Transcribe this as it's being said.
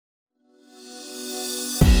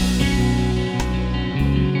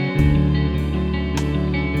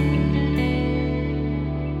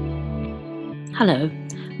Hello,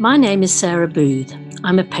 my name is Sarah Booth.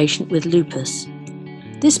 I'm a patient with lupus.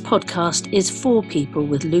 This podcast is for people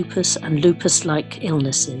with lupus and lupus-like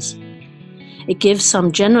illnesses. It gives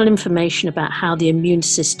some general information about how the immune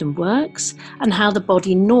system works and how the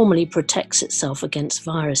body normally protects itself against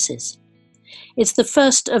viruses. It's the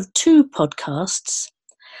first of two podcasts,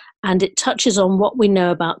 and it touches on what we know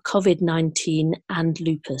about COVID-19 and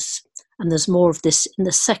lupus, and there's more of this in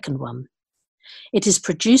the second one. It is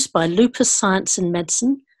produced by Lupus Science and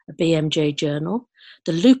Medicine, a BMJ journal,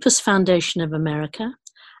 the Lupus Foundation of America,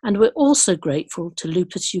 and we're also grateful to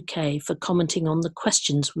Lupus UK for commenting on the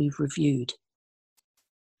questions we've reviewed.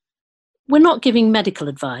 We're not giving medical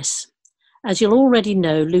advice. As you'll already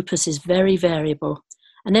know, lupus is very variable,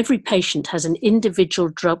 and every patient has an individual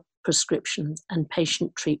drug prescription and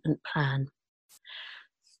patient treatment plan.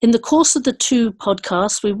 In the course of the two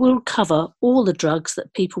podcasts, we will cover all the drugs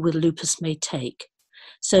that people with lupus may take.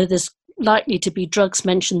 So there's likely to be drugs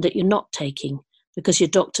mentioned that you're not taking because your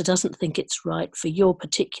doctor doesn't think it's right for your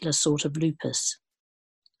particular sort of lupus.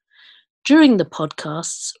 During the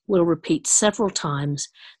podcasts, we'll repeat several times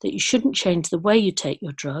that you shouldn't change the way you take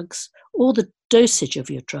your drugs or the dosage of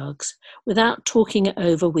your drugs without talking it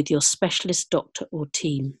over with your specialist doctor or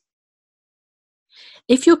team.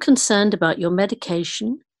 If you're concerned about your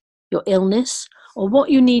medication, your illness, or what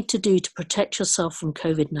you need to do to protect yourself from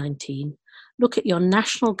COVID-19, look at your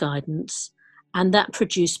national guidance and that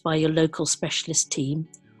produced by your local specialist team,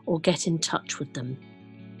 or get in touch with them.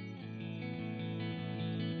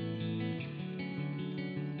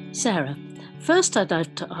 Sarah, first I'd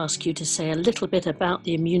like to ask you to say a little bit about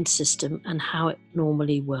the immune system and how it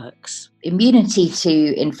normally works. Immunity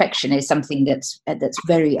to infection is something that's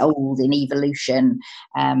very old in evolution.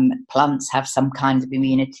 Plants have some kind of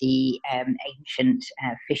immunity. Ancient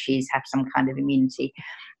fishes have some kind of immunity.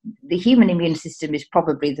 The human immune system is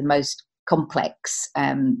probably the most complex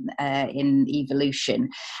in evolution,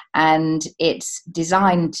 and it's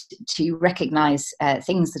designed to recognize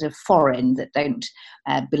things that are foreign, that don't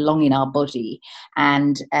belong in our body,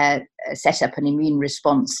 and set up an immune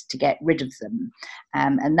response to get rid of them.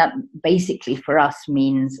 And that basically for us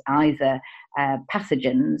means either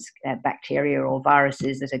pathogens, bacteria or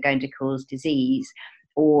viruses that are going to cause disease,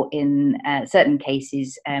 or in certain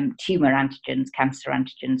cases, tumour antigens, cancer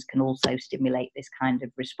antigens can also stimulate this kind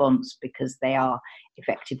of response because they are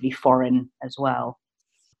effectively foreign as well.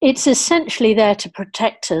 It's essentially there to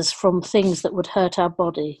protect us from things that would hurt our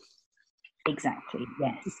body. Exactly,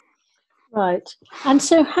 yes. Right. And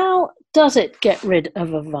so how does it get rid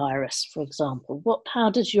of a virus, for example? How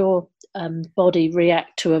does your body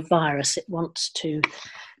react to a virus it wants to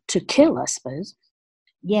kill, I suppose?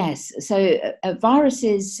 Yes, so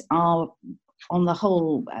viruses are, on the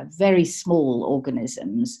whole, very small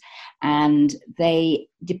organisms, and they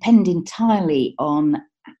depend entirely on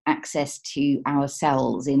access to our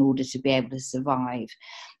cells in order to be able to survive.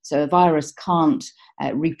 So a virus can't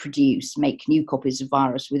reproduce, make new copies of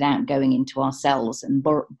virus without going into our cells and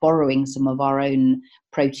borrowing some of our own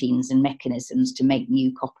proteins and mechanisms to make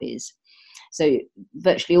new copies. So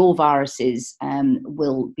virtually all viruses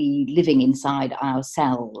will be living inside our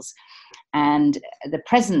cells, and the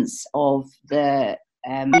presence of the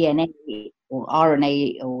DNA or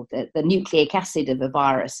RNA or the nucleic acid of a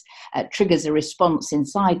virus triggers a response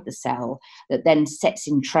inside the cell that then sets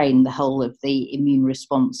in train the whole of the immune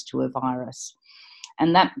response to a virus.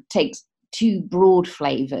 And that takes two broad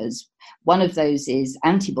flavors. One of those is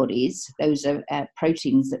antibodies. Those are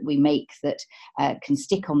proteins that we make that can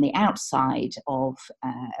stick on the outside of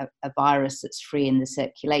a virus that's free in the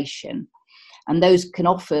circulation. And those can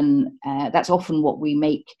often, that's often what we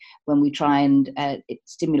make when we try and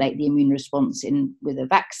stimulate the immune response with a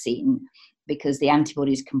vaccine, because the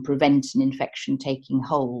antibodies can prevent an infection taking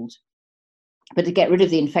hold. But to get rid of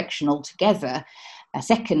the infection altogether, a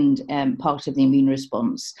second part of the immune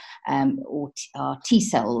response are T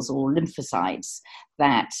cells or lymphocytes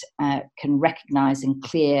that can recognize and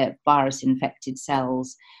clear virus-infected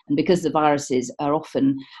cells. And because the viruses are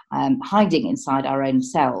often hiding inside our own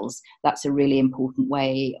cells, that's a really important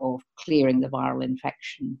way of clearing the viral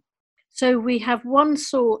infection. So we have one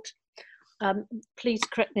sort, please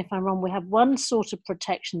correct me if I'm wrong, we have one sort of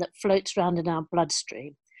protection that floats around in our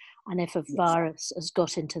bloodstream. And if a virus has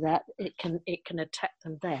got into that, it can attack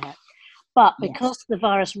them there. But because the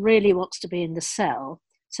virus really wants to be in the cell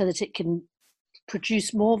so that it can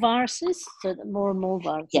produce more viruses, so that more and more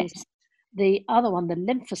viruses, the other one, the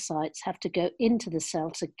lymphocytes, have to go into the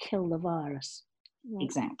cell to kill the virus.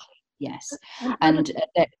 Exactly. yes. And And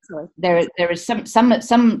there are some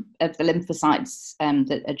of the lymphocytes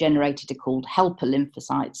that are generated are called helper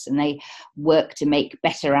lymphocytes, and they work to make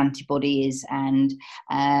better antibodies and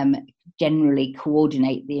generally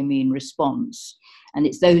coordinate the immune response. And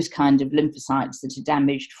it's those kind of lymphocytes that are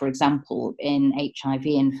damaged, for example, in HIV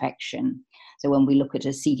infection. So when we look at a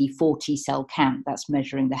CD4 T cell count, that's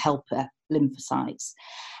measuring the helper lymphocytes.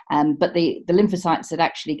 But the lymphocytes that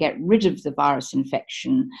actually get rid of the virus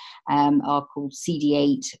infection are called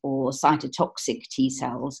CD8 or cytotoxic T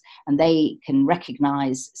cells, and they can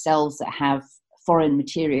recognize cells that have foreign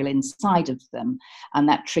material inside of them, and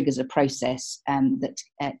that triggers a process that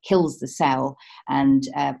kills the cell and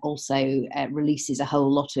also releases a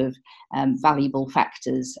whole lot of valuable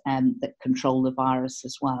factors that control the virus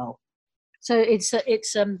as well. So it's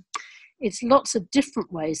lots of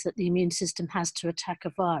different ways that the immune system has to attack a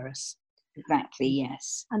virus. Exactly,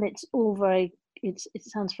 yes. And it's all it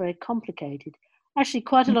sounds very complicated. Actually,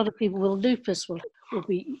 quite a lot of people with lupus will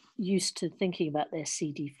be used to thinking about their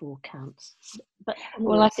CD4 counts. But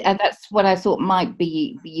well, that's what I thought might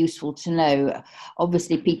be useful to know.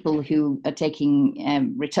 Obviously, people who are taking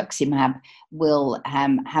rituximab will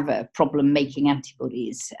have a problem making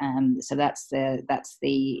antibodies. So that's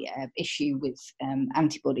the issue with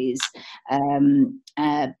antibodies, and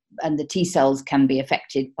the T cells can be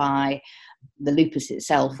affected by the lupus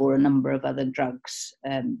itself or a number of other drugs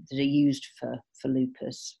that are used for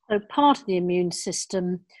lupus. So part of the immune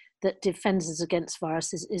system that defends us against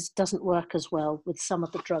viruses doesn't work as well with some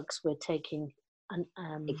of the drugs we're taking. And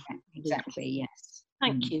exactly, yes.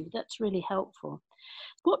 Thank you. That's really helpful.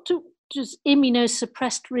 What does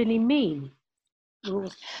immunosuppressed really mean? Well,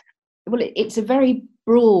 it's a very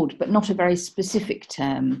broad but not a very specific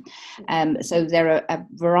term. So there are a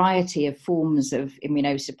variety of forms of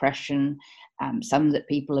immunosuppression, some that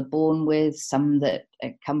people are born with, some that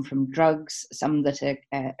come from drugs, some that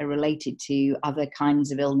are related to other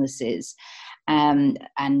kinds of illnesses. And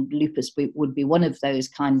lupus would be one of those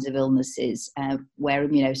kinds of illnesses where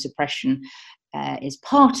immunosuppression is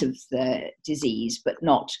part of the disease, but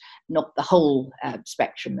not the whole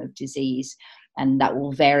spectrum of disease. And that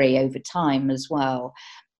will vary over time as well.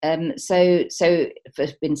 So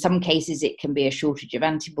in some cases it can be a shortage of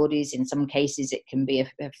antibodies. In some cases it can be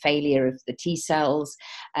a failure of the T cells,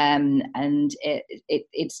 and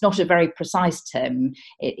it's not a very precise term.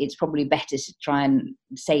 It's probably better to try and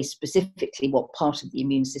say specifically what part of the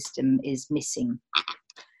immune system is missing.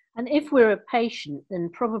 And if we're a patient, then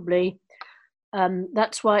probably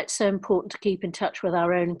that's why it's so important to keep in touch with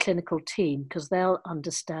our own clinical team, because they'll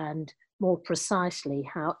understand more precisely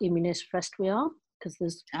how immunosuppressed we are, because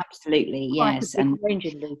there's absolutely, quite yes, a big range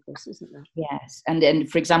in lupus, isn't there? Yes, and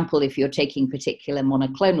for example, if you're taking particular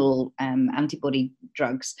monoclonal antibody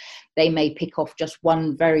drugs, they may pick off just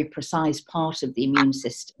one very precise part of the immune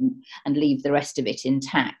system and leave the rest of it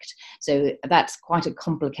intact. So that's quite a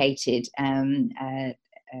complicated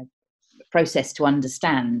process to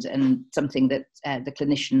understand, and something that the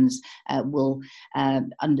clinicians will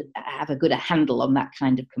have a good handle on that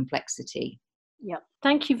kind of complexity. Yeah,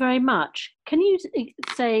 thank you very much. Can you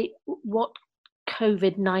say what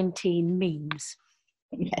COVID-19 means?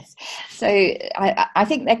 Yes, so I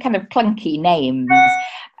think they're kind of clunky names.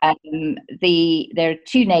 There are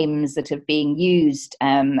two names that are being used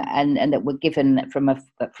and that were given from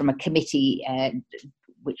a committee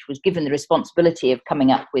which was given the responsibility of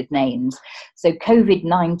coming up with names. So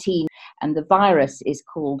COVID-19, and the virus is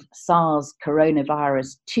called SARS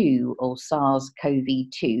coronavirus 2 or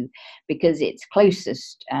SARS-CoV-2 because its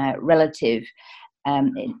closest relative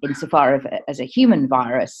insofar as a human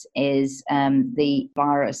virus is the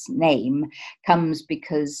virus name comes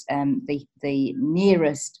because the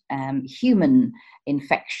nearest human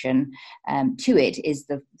infection to it is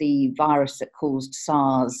the virus that caused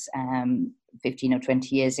SARS 15 or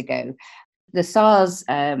 20 years ago. The SARS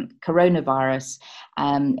coronavirus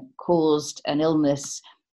caused an illness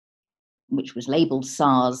which was labeled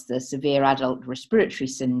SARS, the severe adult respiratory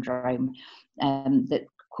syndrome, that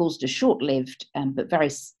caused a short-lived but very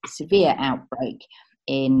severe outbreak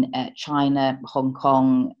in China, Hong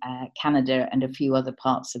Kong, Canada, and a few other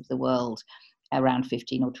parts of the world around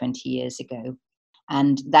 15 or 20 years ago.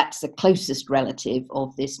 And that's the closest relative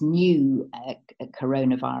of this new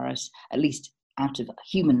coronavirus, at least out of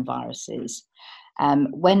human viruses.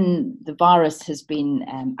 When the virus has been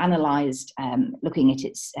analysed, looking at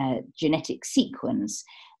its genetic sequence,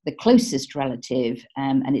 the closest relative,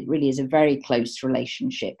 and it really is a very close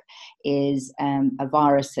relationship, is a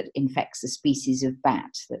virus that infects a species of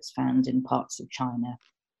bat that's found in parts of China.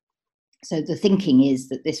 So the thinking is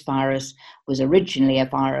that this virus was originally a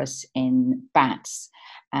virus in bats,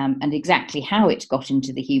 and exactly how it got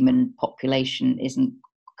into the human population isn't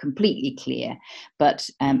completely clear, but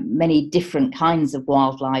many different kinds of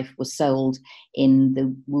wildlife were sold in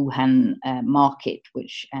the Wuhan market,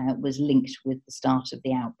 which was linked with the start of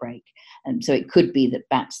the outbreak. And so it could be that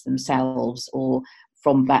bats themselves, or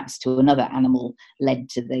from bats to another animal, led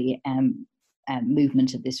to the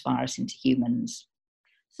movement of this virus into humans.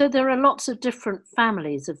 So there are lots of different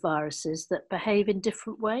families of viruses that behave in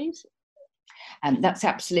different ways? That's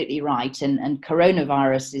absolutely right. And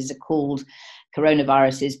coronaviruses are called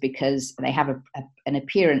coronaviruses because they have an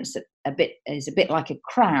appearance that is a bit like a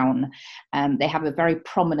crown. They have a very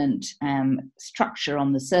prominent structure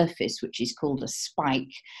on the surface, which is called a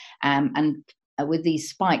spike. And with these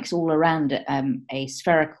spikes all around a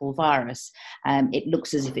spherical virus, it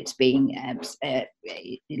looks as if it's being,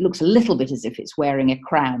 it looks a little bit as if it's wearing a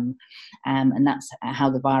crown. And that's how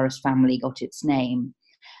the virus family got its name.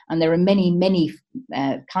 And there are many, many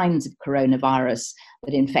kinds of coronavirus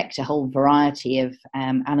that infect a whole variety of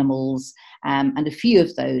animals, and a few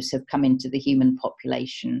of those have come into the human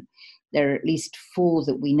population. There are at least 4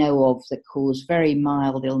 that we know of that cause very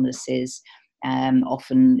mild illnesses,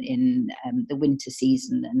 often in the winter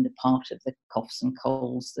season, and a part of the coughs and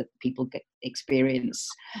colds that people experience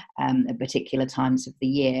at particular times of the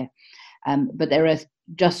year. But there are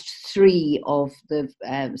just 3 of the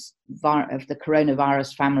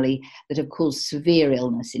coronavirus family that have caused severe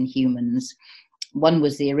illness in humans. One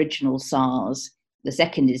was the original SARS. The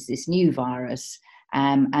second is this new virus,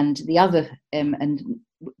 and the other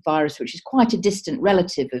virus, which is quite a distant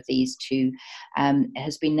relative of these 2,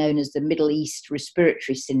 has been known as the Middle East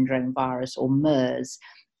Respiratory Syndrome virus, or MERS.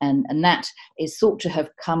 And that is thought to have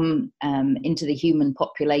come into the human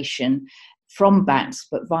population from bats,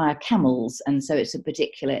 but via camels. And so it's a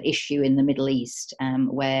particular issue in the Middle East,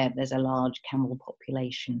 where there's a large camel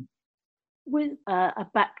population. With a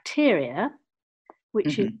bacteria,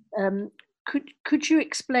 which is, could you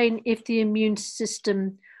explain if the immune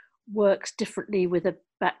system works differently with a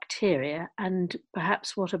bacteria, and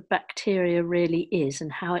perhaps what a bacteria really is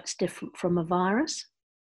and how it's different from a virus?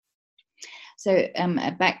 So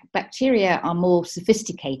bacteria are more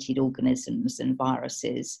sophisticated organisms than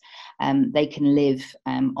viruses. They can live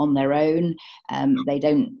on their own. They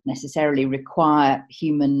don't necessarily require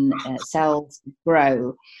human cells to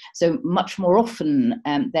grow. So much more often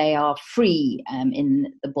they are free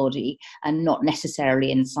in the body and not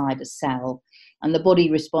necessarily inside a cell. And the body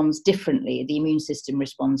responds differently, the immune system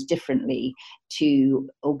responds differently to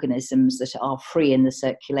organisms that are free in the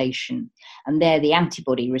circulation. And there the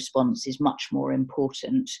antibody response is much more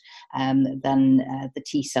important than the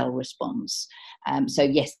T cell response. So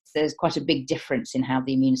yes, there's quite a big difference in how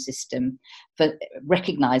the immune system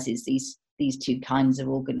recognises these 2 kinds of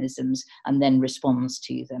organisms and then responds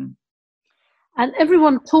to them. And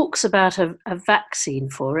everyone talks about a vaccine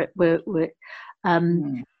for it.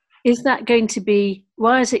 Is that going to be,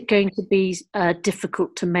 why is it going to be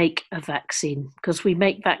difficult to make a vaccine? Because we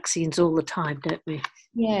make vaccines all the time, don't we?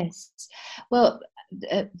 Yes. Well,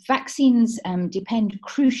 vaccines depend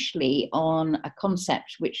crucially on a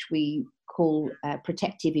concept which we call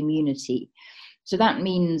protective immunity. So that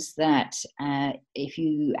means that if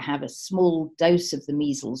you have a small dose of the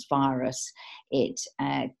measles virus, it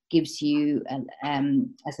gives you,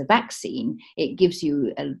 as a vaccine, it gives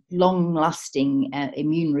you a long-lasting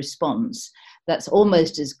immune response that's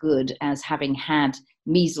almost as good as having had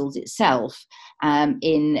measles itself,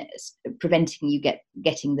 in preventing you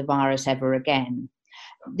getting the virus ever again.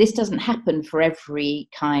 This doesn't happen for every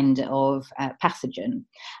kind of pathogen.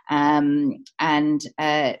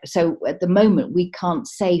 So at the moment, we can't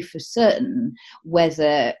say for certain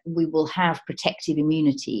whether we will have protective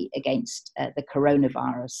immunity against the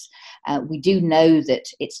coronavirus. We do know that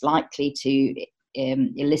it's likely to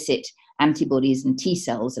elicit antibodies and T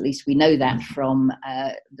cells. At least we know that from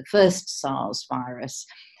the first SARS virus.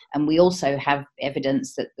 And we also have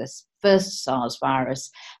evidence that the first SARS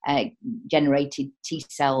virus generated T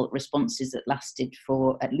cell responses that lasted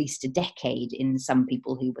for at least a decade in some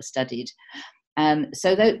people who were studied.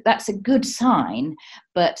 So that's a good sign,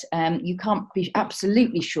 but you can't be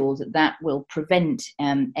absolutely sure that that will prevent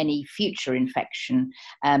any future infection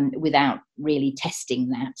without really testing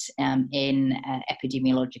that in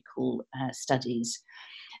epidemiological studies.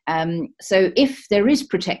 So if there is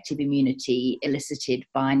protective immunity elicited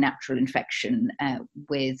by natural infection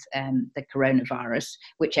with the coronavirus,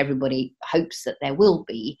 which everybody hopes that there will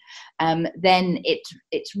be, then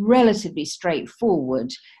it's relatively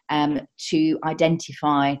straightforward to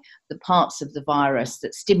identify the parts of the virus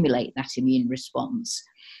that stimulate that immune response.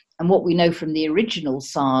 And what we know from the original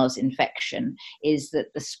SARS infection is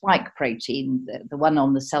that the spike protein, the one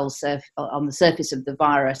on the on the surface of the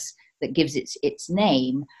virus that gives its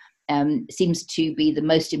name, seems to be the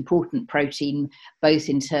most important protein, both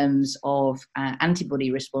in terms of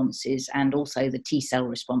antibody responses and also the T cell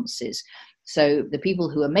responses. So the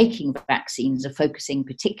people who are making vaccines are focusing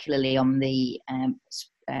particularly on the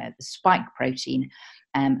spike protein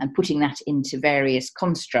and putting that into various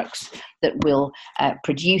constructs that will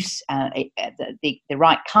produce the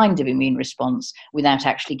right kind of immune response without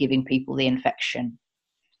actually giving people the infection.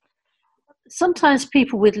 Sometimes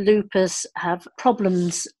people with lupus have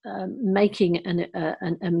problems making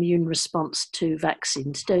an immune response to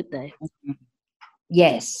vaccines, don't they?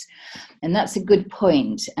 Yes, and that's a good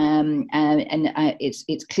point.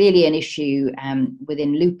 It's clearly an issue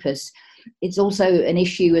within lupus. It's also an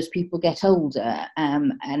issue as people get older,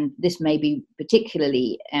 and this may be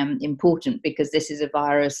particularly important because this is a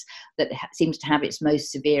virus that seems to have its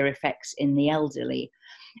most severe effects in the elderly.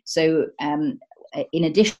 So in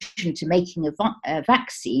addition to making a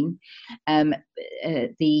vaccine,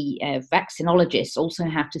 the vaccinologists also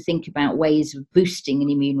have to think about ways of boosting an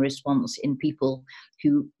immune response in people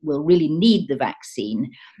who will really need the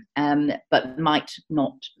vaccine, but might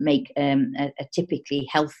not make a typically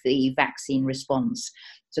healthy vaccine response.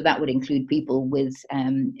 So that would include people with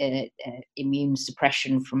immune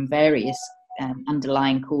suppression from various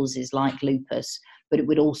underlying causes like lupus, but it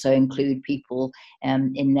would also include people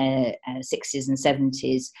in their 60s and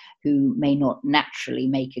 70s who may not naturally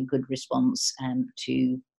make a good response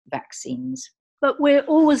to vaccines. But we're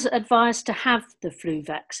always advised to have the flu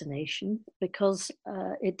vaccination because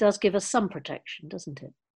it does give us some protection, doesn't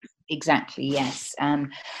it? Exactly, yes.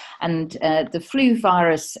 And the flu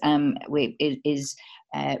virus is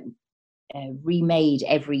remade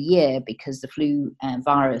every year because the flu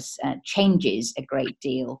virus changes a great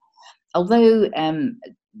deal. Although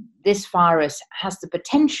this virus has the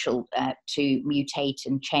potential to mutate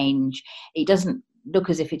and change, it doesn't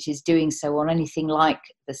look as if it is doing so on anything like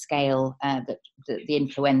the scale that the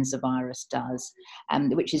influenza virus does,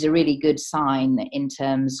 which is a really good sign in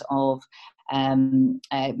terms of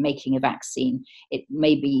making a vaccine. It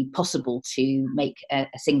may be possible to make a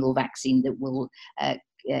single vaccine that will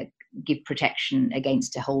give protection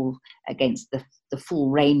against the full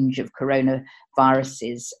range of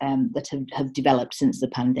coronaviruses that have developed since the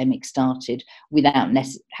pandemic started without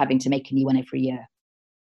having to make a new one every year.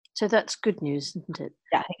 So that's good news, isn't it?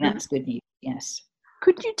 Yeah, I think that's good news, yes.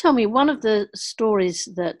 Could you tell me, one of the stories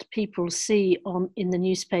that people see in the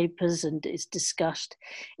newspapers and is discussed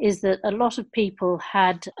is that a lot of people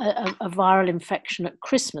had a viral infection at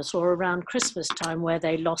Christmas or around Christmas time where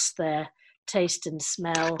they lost their taste and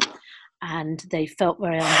smell and they felt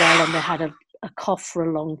very unwell and they had a cough for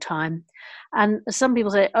a long time. And some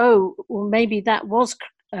people say, oh, well, maybe that was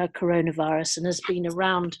coronavirus and has been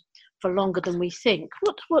around for longer than we think.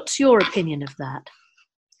 What's your opinion of that?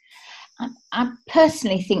 I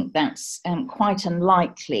personally think that's quite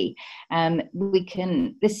unlikely.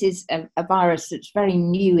 This is a virus that's very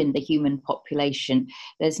new in the human population.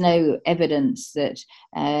 There's no evidence that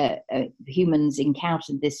humans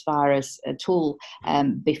encountered this virus at all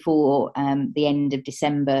before the end of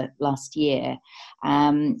December last year.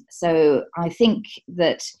 So I think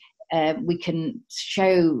that we can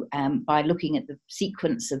show by looking at the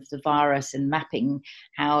sequence of the virus and mapping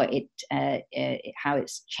how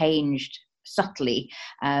it's changed subtly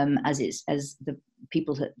as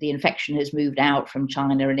the infection has moved out from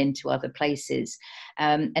China and into other places,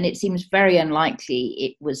 and it seems very unlikely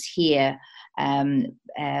it was here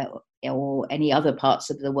or any other parts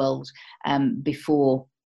of the world before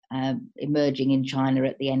emerging in China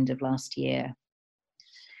at the end of last year.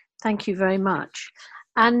 Thank you very much.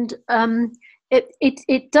 And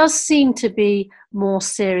it does seem to be more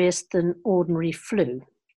serious than ordinary flu,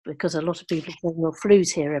 because a lot of people say, well,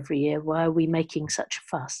 flu's here every year. Why are we making such a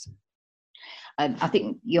fuss? I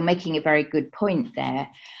think you're making a very good point there,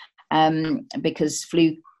 because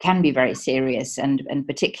flu can be very serious, and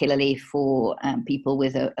particularly for people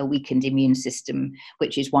with a weakened immune system,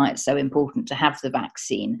 which is why it's so important to have the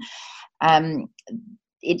vaccine.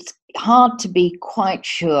 It's hard to be quite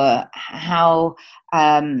sure how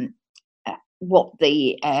what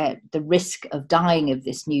the risk of dying of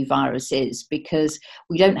this new virus is, because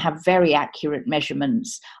we don't have very accurate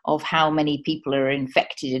measurements of how many people are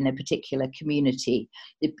infected in a particular community,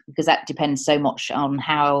 because that depends so much on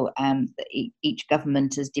how each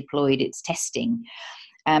government has deployed its testing.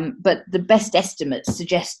 But the best estimates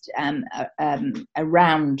suggest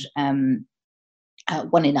around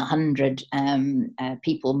 1 in 100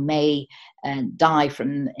 people may die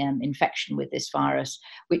from infection with this virus,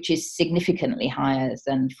 which is significantly higher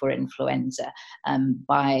than for influenza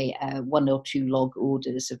by 1 or 2 log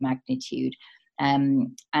orders of magnitude.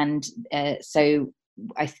 So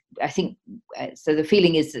I think so. The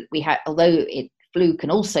feeling is that although flu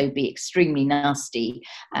can also be extremely nasty,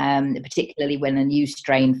 particularly when a new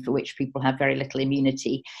strain for which people have very little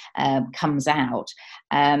immunity comes out.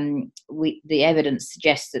 The evidence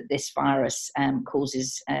suggests that this virus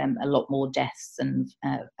causes a lot more deaths than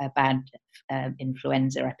a bad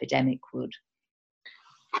influenza epidemic would.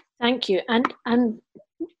 Thank you. And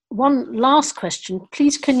one last question,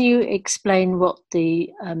 please. Can you explain what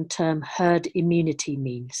the term herd immunity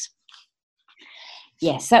means?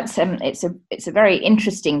 Yes, that's it's a very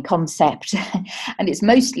interesting concept, and it's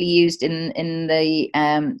mostly used in the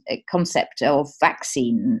concept of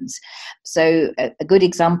vaccines. So a good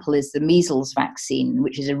example is the measles vaccine,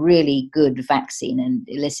 which is a really good vaccine and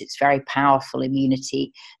elicits very powerful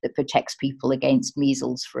immunity that protects people against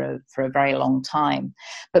measles for a very long time.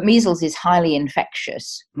 But measles is highly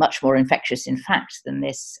infectious, much more infectious, in fact, than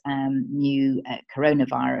this new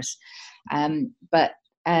coronavirus.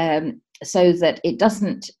 So that it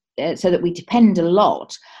doesn't, so that we depend a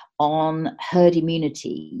lot on herd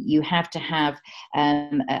immunity. You have to have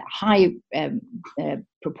a high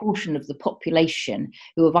proportion of the population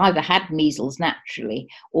who have either had measles naturally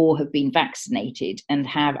or have been vaccinated and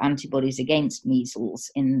have antibodies against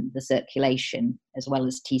measles in the circulation, as well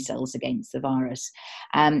as T cells against the virus.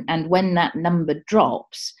 And when that number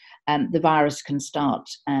drops, the virus can start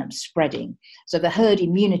spreading. So the herd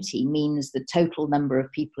immunity means the total number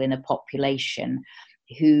of people in a population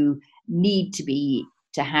who need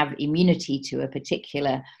to have immunity to a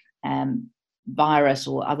particular virus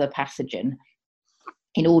or other pathogen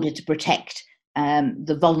in order to protect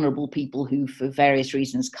the vulnerable people who, for various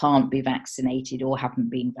reasons, can't be vaccinated or haven't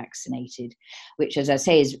been vaccinated, which, as I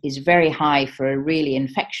say, is very high for a really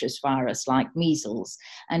infectious virus like measles,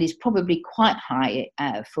 and is probably quite high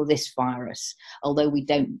for this virus, although we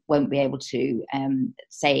won't be able to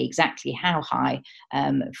say exactly how high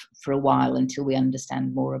for a while until we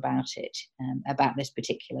understand more about it, about this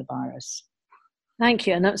particular virus. Thank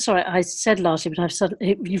you. And I'm sorry, I said largely, but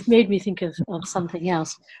you've made me think of something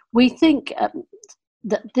else. We think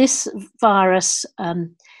that this virus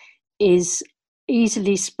is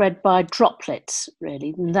easily spread by droplets,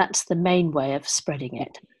 really, and that's the main way of spreading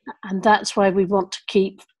it. And that's why we want to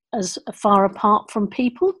keep as far apart from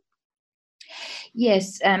people.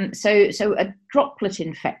 Yes, so a droplet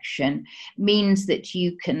infection means that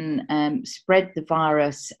you can spread the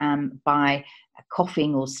virus by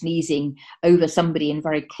coughing or sneezing over somebody in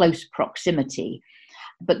very close proximity,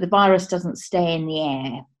 but the virus doesn't stay in the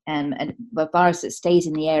air. And the virus that stays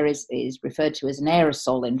in the air is referred to as an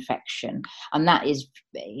aerosol infection, and that is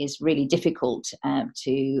really difficult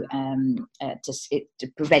to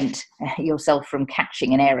prevent yourself from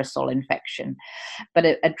catching an aerosol infection. But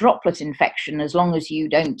a droplet infection, as long as you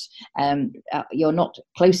don't, you're not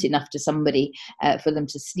close enough to somebody for them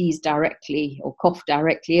to sneeze directly or cough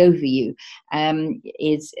directly over you,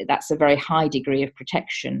 that's a very high degree of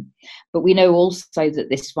protection. But we know also that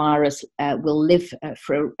this virus will live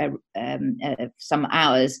for some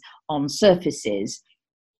hours on surfaces,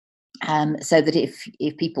 so that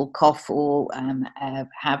if people cough or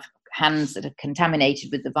have hands that are contaminated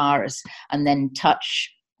with the virus and then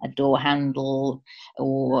touch a door handle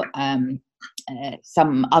or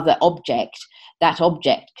some other object, that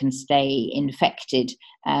object can stay infected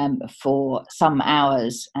for some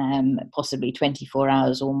hours, possibly 24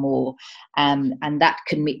 hours or more, and that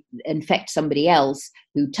can infect somebody else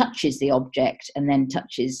who touches the object and then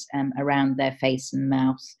touches around their face and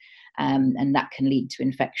mouth. And that can lead to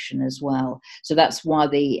infection as well. So that's why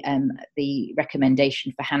the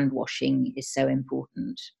recommendation for hand washing is so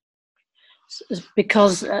important.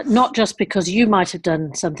 Because not just because you might have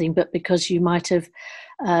done something, but because you might have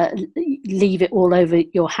leave it all over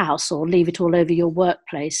your house or leave it all over your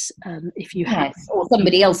workplace if you have. Or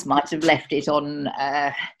somebody else might have left it on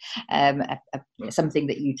something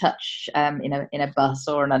that you touch in a bus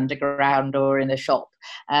or an underground or in a shop.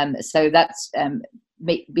 So that's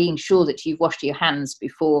being sure that you've washed your hands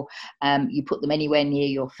before you put them anywhere near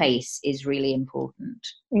your face is really important.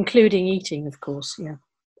 Including eating, of course, yeah.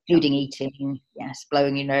 Including eating, yes,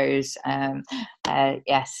 blowing your nose,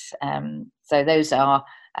 yes. So those are,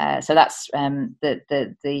 so that's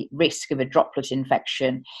the risk of a droplet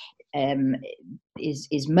infection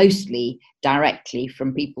is mostly directly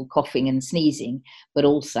from people coughing and sneezing, but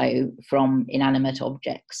also from inanimate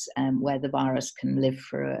objects where the virus can live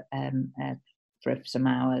for some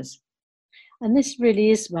hours. And this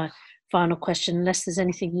really is my final question, unless there's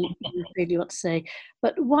anything you really want to say.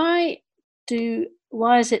 But why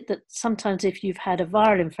is it that sometimes if you've had a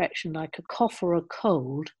viral infection like a cough or a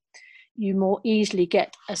cold, you more easily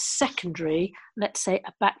get a secondary, let's say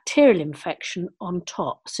a bacterial infection on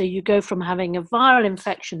top? So you go from having a viral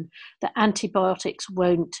infection that antibiotics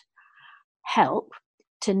won't help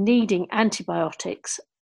to needing antibiotics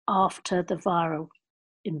after the viral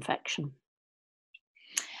infection.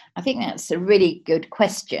 I think that's a really good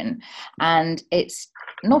question, and it's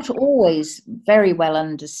not always very well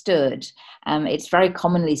understood. It's very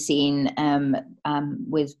commonly seen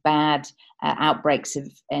with bad outbreaks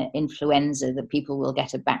of influenza that people will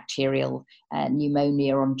get a bacterial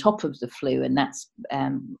pneumonia on top of the flu, and that's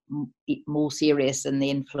more serious than the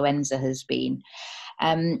influenza has been.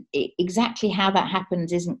 Exactly how that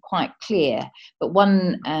happens isn't quite clear, but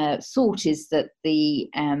one thought is that the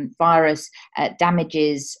virus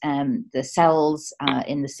damages the cells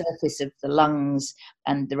in the surface of the lungs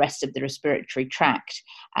and the rest of the respiratory tract.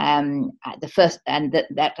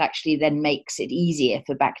 That actually then makes it easier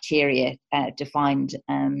for bacteria to find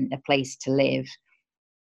a place to live.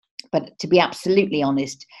 But to be absolutely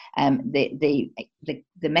honest, the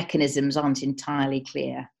mechanisms aren't entirely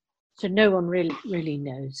clear. So no one really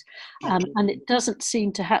knows. And it doesn't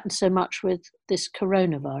seem to happen so much with this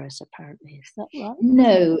coronavirus, apparently. Is that right?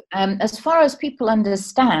 No. As far as people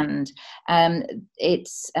understand,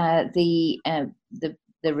 it's the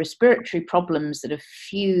respiratory problems that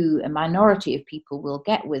a minority of people will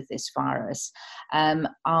get with this virus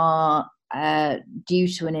are due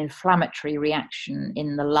to an inflammatory reaction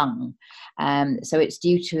in the lung. So it's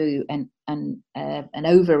due to an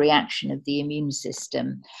overreaction of the immune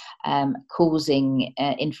system causing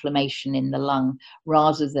inflammation in the lung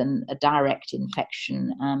rather than a direct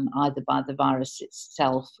infection either by the virus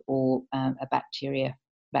itself or a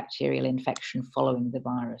bacterial infection following the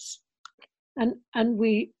virus. And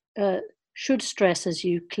we should stress, as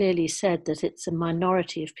you clearly said, that it's a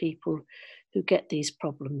minority of people who get these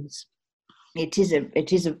problems. It is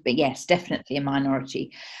yes, definitely a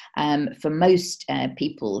minority. For most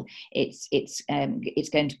people, it's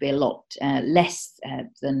going to be a lot less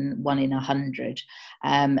than 1 in 100.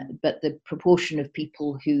 But the proportion of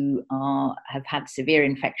people who have had severe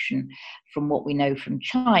infection, from what we know from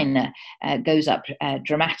China, goes up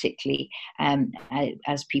dramatically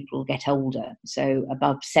as people get older. So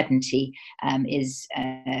above 70 is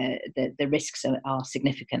the risks are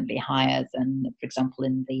significantly higher than, for example,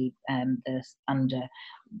 in the under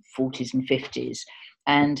 40s and 50s.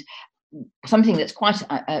 And something that's quite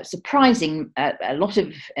surprising, a lot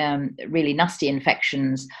of really nasty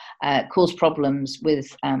infections cause problems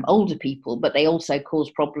with older people, but they also cause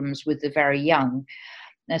problems with the very young.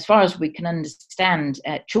 As far as we can understand,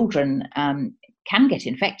 children can get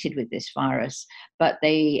infected with this virus, but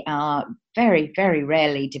they very, very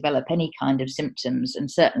rarely develop any kind of symptoms and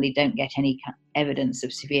certainly don't get any evidence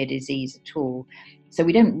of severe disease at all. So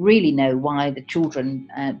we don't really know why the children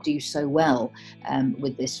do so well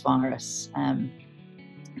with this virus.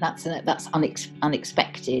 That's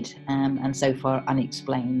unexpected and so far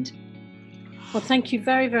unexplained. Well, thank you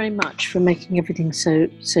very, very much for making everything so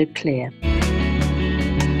clear.